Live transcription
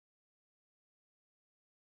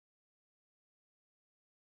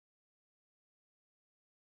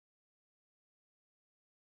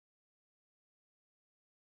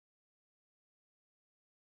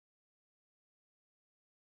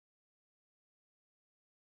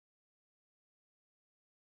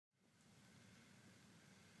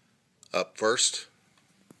Up first,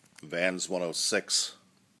 Vans 106.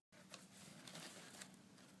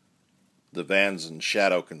 The Vans and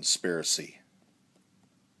Shadow Conspiracy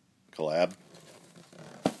collab.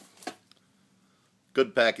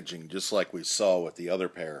 Good packaging, just like we saw with the other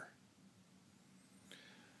pair.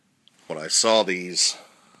 When I saw these,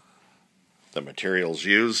 the materials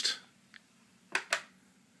used,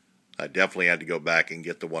 I definitely had to go back and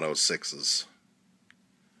get the 106s.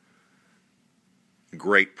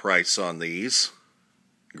 Great price on these.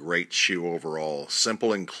 Great shoe overall.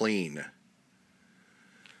 Simple and clean.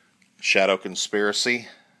 Shadow Conspiracy.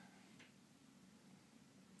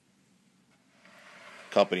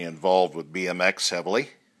 Company involved with BMX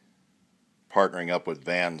heavily. Partnering up with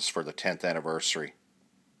Vans for the 10th anniversary.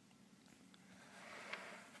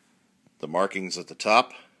 The markings at the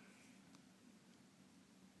top,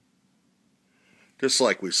 just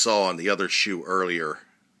like we saw on the other shoe earlier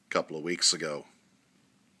a couple of weeks ago.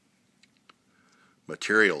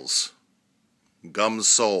 Materials, gum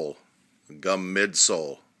sole, gum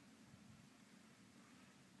midsole.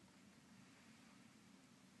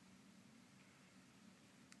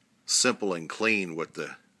 Simple and clean with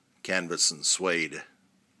the canvas and suede.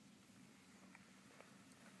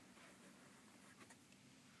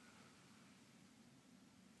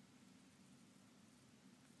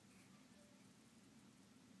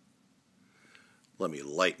 Let me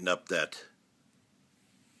lighten up that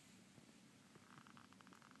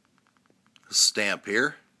stamp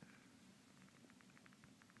here.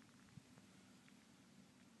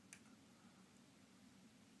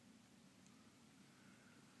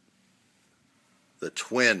 The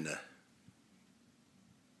twin.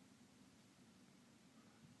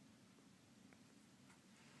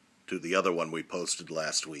 To the other one we posted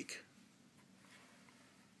last week.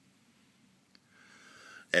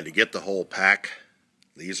 And to get the whole pack,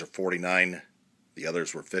 these are $49, the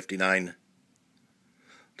others were $59.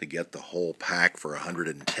 To get the whole pack for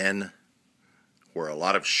 $110, where a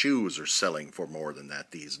lot of shoes are selling for more than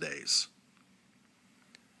that these days.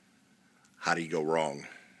 How do you go wrong?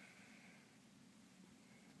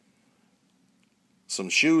 Some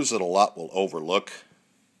shoes that a lot will overlook,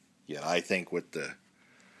 yet I think with the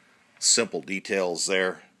simple details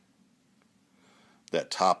there, that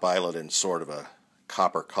top eyelet in sort of a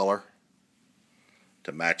copper color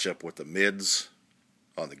to match up with the mids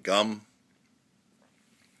on the gum.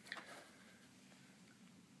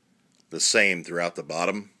 The same throughout the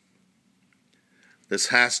bottom. This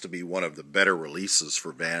has to be one of the better releases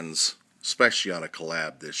for Vans, especially on a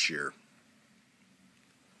collab this year.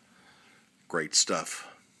 Great stuff.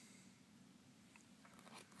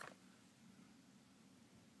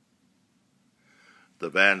 The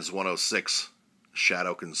Vans 106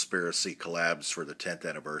 Shadow Conspiracy collabs for the 10th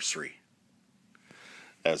anniversary.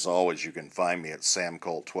 As always, you can find me at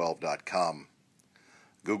samcolt12.com,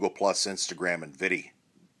 Google+, Instagram, and Vidi.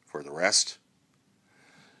 For the rest,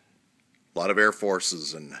 a lot of Air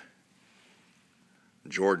Forces and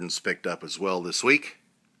Jordans picked up as well this week.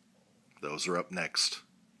 Those are up next.